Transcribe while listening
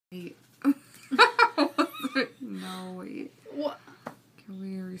Wait. No, wait. What? Can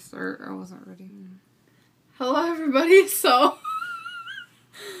we restart? I wasn't ready. Hello, everybody. So,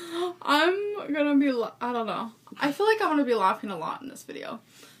 I'm gonna be, I don't know. I feel like I'm gonna be laughing a lot in this video.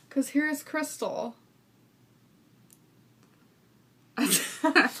 Because here's Crystal.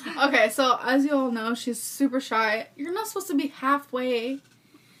 Okay, so as you all know, she's super shy. You're not supposed to be halfway.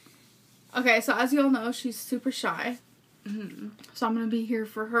 Okay, so as you all know, she's super shy. Mm-hmm. So I'm going to be here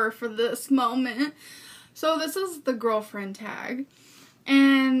for her for this moment. So this is the girlfriend tag.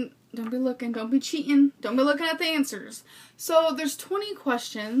 And don't be looking, don't be cheating, don't be looking at the answers. So there's 20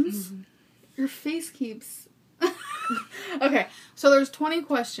 questions. Mm-hmm. Your face keeps... Okay, so there's 20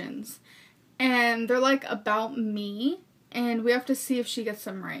 questions. And they're like about me. And we have to see if she gets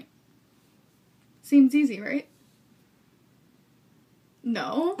them right. Seems easy, right?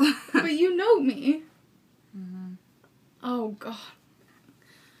 No. But you know me. Mm-hmm. Oh, God.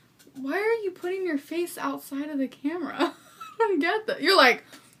 Why are you putting your face outside of the camera? I don't get that. You're like,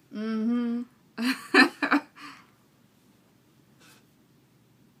 mm-hmm.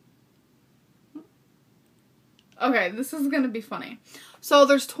 Okay, this is going to be funny. So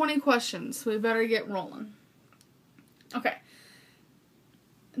there's 20 questions, so we better get rolling. Okay.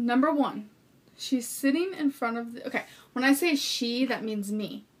 Number 1. She's sitting in front of the... Okay, when I say she, that means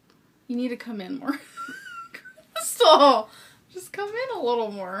me. You need to come in more. Crystal! Just come in a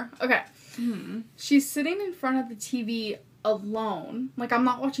little more. Okay. Mm-hmm. She's sitting in front of the TV alone. Like, I'm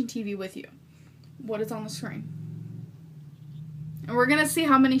not watching TV with you. What is on the screen? And we're going to see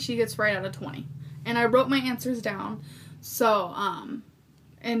how many she gets right out of 20. And I wrote my answers down. So,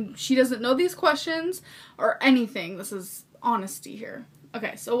 and she doesn't know these questions or anything. This is honesty here.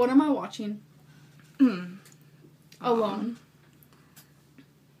 Okay, so what am I watching? Alone.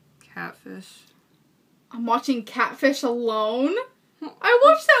 Catfish. I'm watching Catfish alone? I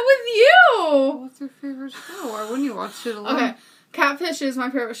watched that with you! What's your favorite show? Why wouldn't you watch it alone? Okay, Catfish is my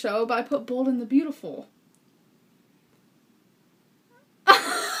favorite show, but I put Bold and the Beautiful.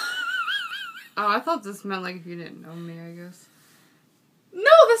 Oh, I thought this meant like if you didn't know me, I guess.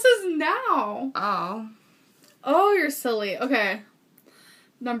 No, this is now. Oh. Oh, you're silly. Okay.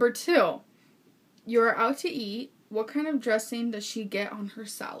 Number 2. You're out to eat. What kind of dressing does she get on her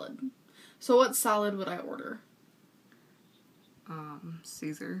salad? So what salad would I order?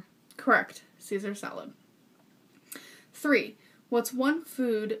 Caesar. Correct. Caesar salad. 3. What's one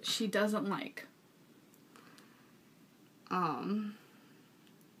food she doesn't like?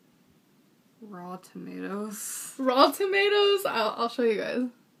 Raw tomatoes. Raw tomatoes? I'll show you guys.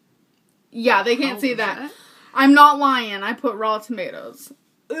 Yeah, they can't see that. What? I'm not lying. I put raw tomatoes.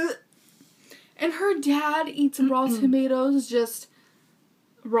 Ugh. And her dad eats raw tomatoes, just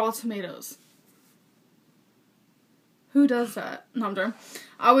raw tomatoes. Who does that? No, I'm joking.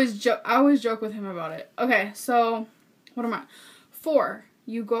 I always joke with him about it. Okay, so what am I? 4.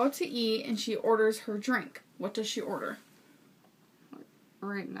 You go out to eat and she orders her drink. What does she order?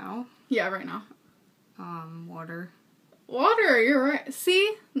 Right now? Yeah, right now. Water. Water, you're right.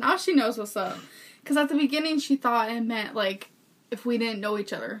 See? Now she knows what's up. Because at the beginning she thought it meant, like, if we didn't know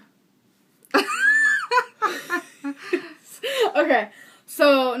each other. Okay,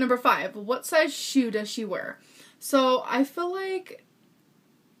 so number 5. What size shoe does she wear? So I feel like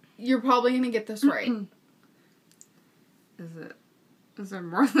you're probably going to get this right. Is there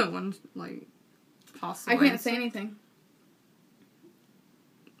more than one, like, possible I can't answer? say anything.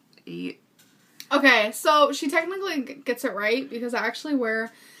 8. Okay, so she technically gets it right because I actually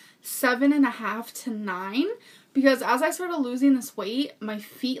wear 7.5 to 9 because as I started losing this weight, my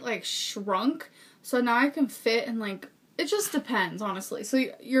feet, like, shrunk. So now I can fit and, like, it just depends, honestly. So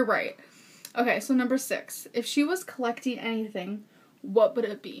you're right. Okay, so number 6. If she was collecting anything, what would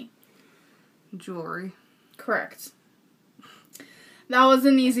it be? Jewelry. Correct. That was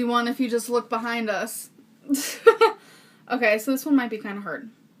an easy one if you just look behind us. Okay, so this one might be kind of hard.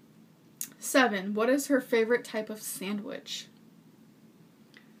 7. What is her favorite type of sandwich?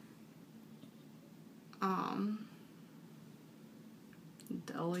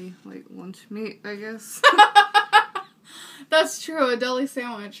 Deli, like lunch meat, I guess. That's true, a deli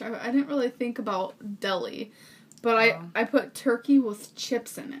sandwich. I didn't really think about deli, but I put turkey with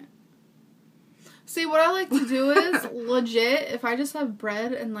chips in it. See, what I like to do is, legit, if I just have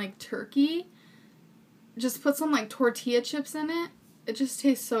bread and, like, turkey, just put some, like, tortilla chips in it. It just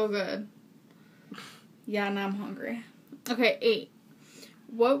tastes so good. Yeah, now I'm hungry. Okay, 8.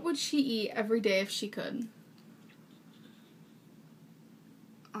 What would she eat every day if she could?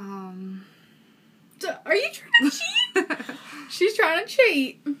 Are you trying to cheat? She's trying to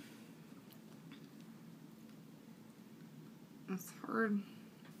cheat. That's hard.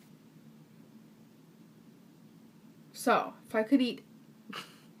 So, if I could eat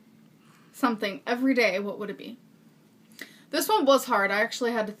something every day, what would it be? This one was hard. I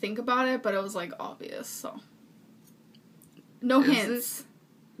actually had to think about it, but it was, like, obvious, so. No hints.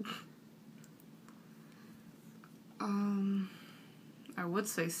 I would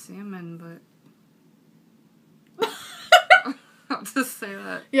say salmon, but I'll just say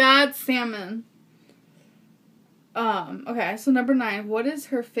that. Yeah, it's salmon. Okay, so number 9. What is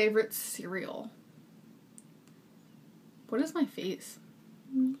her favorite cereal? What is my face?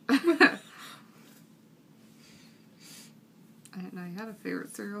 I didn't know you had a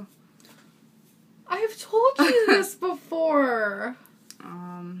favorite cereal. I've told you this before.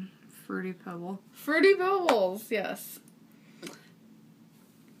 Fruity Pebble. Fruity Pebbles, yes.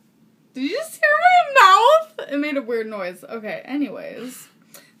 Did you just hear my mouth? It made a weird noise. Okay, anyways.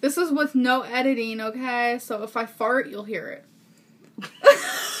 This is with no editing, okay? So if I fart, you'll hear it.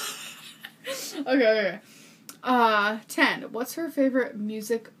 Okay. 10. What's her favorite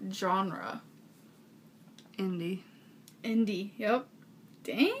music genre? Indie. Indie, yep.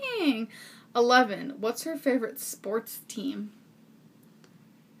 Dang. 11. What's her favorite sports team?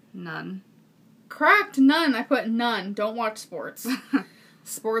 None. Correct, none. I put none. Don't watch sports.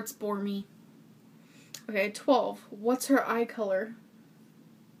 Sports bore me. Okay, 12. What's her eye color?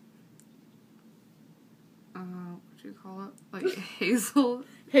 What do you call it? Like hazel?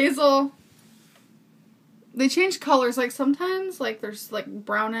 Hazel. They change colors. Like, sometimes, like, there's, like,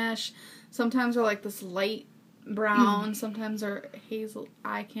 brownish. Sometimes they're, like, this light brown. Sometimes they're hazel.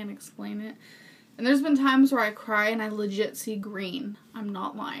 I can't explain it. And there's been times where I cry and I legit see green. I'm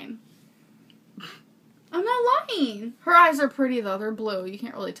not lying. I'm not lying. Her eyes are pretty, though. They're blue. You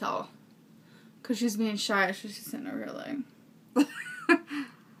can't really tell. Because she's being shy. So she's sitting over here like...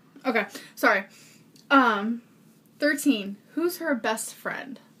 Okay. Sorry. 13. Who's her best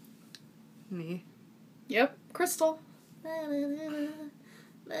friend? Me. Yep. Crystal. Move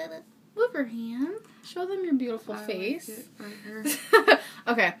your hand. Show them your beautiful face. Like it right here.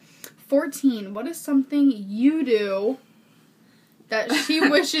 Okay. 14. What is something you do that she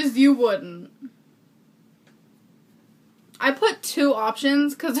wishes you wouldn't? I put 2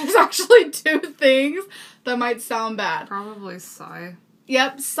 options because there's actually 2 things that might sound bad. Probably sigh.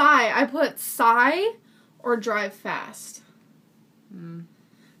 Yep, sigh. I put sigh or drive fast.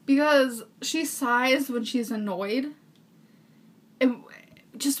 Because she sighs when she's annoyed. And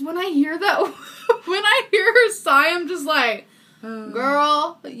just when I hear that, when I hear her sigh, I'm just like,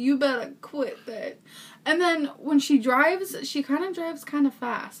 girl, you better quit that. And then when she drives, she kind of drives kind of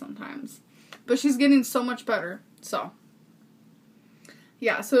fast sometimes. But she's getting so much better. So,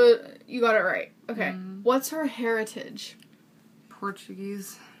 yeah, so you got it right. Okay. What's her heritage?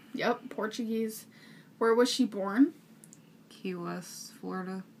 Portuguese. Yep, Portuguese. Where was she born? Key West,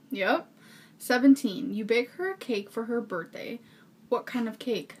 Florida. Yep. 17. You bake her a cake for her birthday. What kind of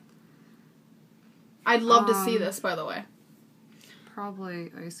cake? I'd love to see this, by the way.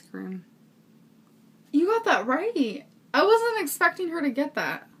 Probably ice cream. You got that right. I wasn't expecting her to get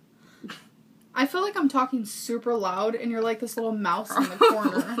that. I feel like I'm talking super loud and you're like this little mouse in the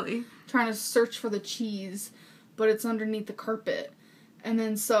corner trying to search for the cheese, but it's underneath the carpet. And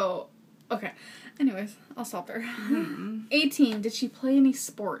then so, okay. Anyways, I'll stop there. 18. Did she play any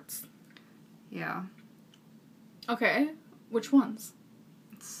sports? Yeah. Okay. Which ones?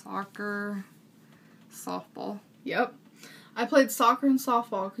 Soccer, softball. Yep. I played soccer and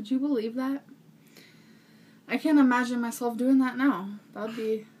softball. Could you believe that? I can't imagine myself doing that now. That'd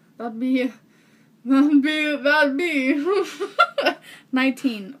be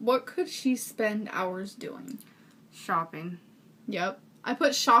 19. What could she spend hours doing? Shopping. Yep. I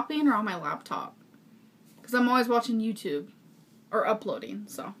put shopping or on my laptop. Because I'm always watching YouTube. Or uploading,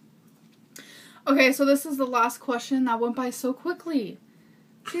 so. Okay, so this is the last question. That went by so quickly.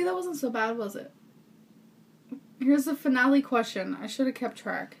 See, that wasn't so bad, was it? Here's the finale question. I should have kept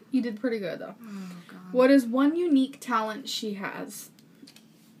track. You did pretty good, though. Oh, God. What is one unique talent she has?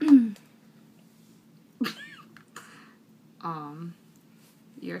 You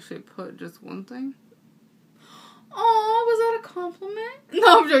actually put just one thing? Aw, was that a compliment?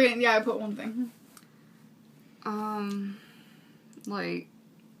 No, I'm joking. Yeah, I put one thing. Like,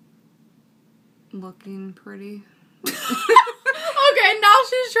 looking pretty. Okay, now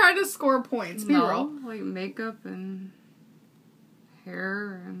she's trying to score points. Be real. Like makeup and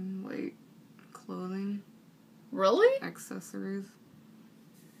hair and like clothing. Really? Accessories.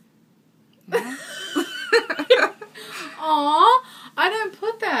 Yeah. Aw, I didn't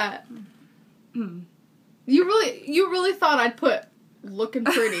put that. You really thought I'd put looking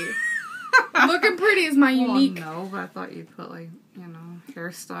pretty. Looking pretty is my unique. No, but I thought you'd put like,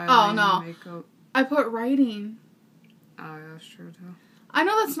 hairstyle. Oh, no. Makeup. I put writing. Oh, yeah, that's true, too. I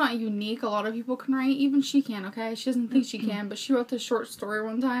know that's not unique. A lot of people can write. Even she can, okay? She doesn't think she can, but she wrote this short story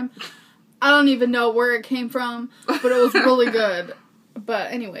one time. I don't even know where it came from, but it was really good.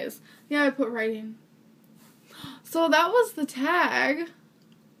 But anyways, yeah, I put writing. So that was the tag.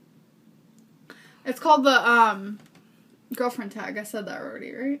 It's called the, girlfriend tag. I said that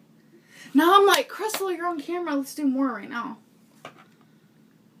already, right? Now I'm like, Crystal, you're on camera. Let's do more right now.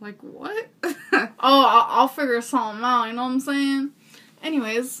 Like, what? Oh, I'll figure something out, you know what I'm saying?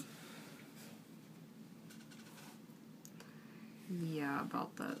 Anyways. Yeah,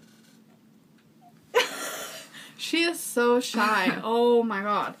 about that. She is so shy. Oh my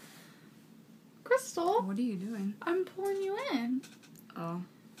god. Crystal. What are you doing? I'm pulling you in. Oh.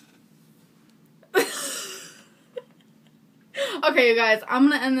 Okay, you guys, I'm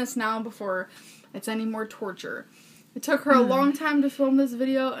gonna end this now before it's any more torture. It took her a long time to film this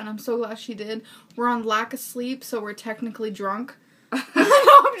video, and I'm so glad she did. We're on lack of sleep, so we're technically drunk. No,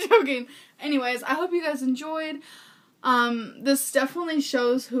 I'm joking. Anyways, I hope you guys enjoyed. This definitely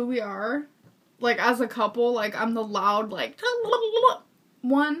shows who we are. Like, as a couple, like, I'm the loud, like,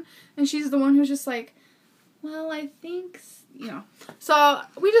 one, and she's the one who's just like, well, I think, you know. So,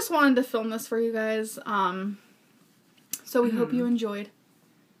 we just wanted to film this for you guys. So we hope you enjoyed.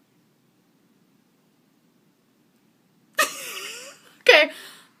 Okay,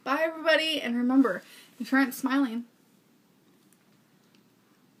 bye everybody, and remember, if you aren't smiling.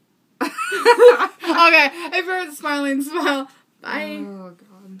 Okay, if you aren't smiling, smile. Bye. Oh,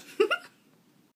 God.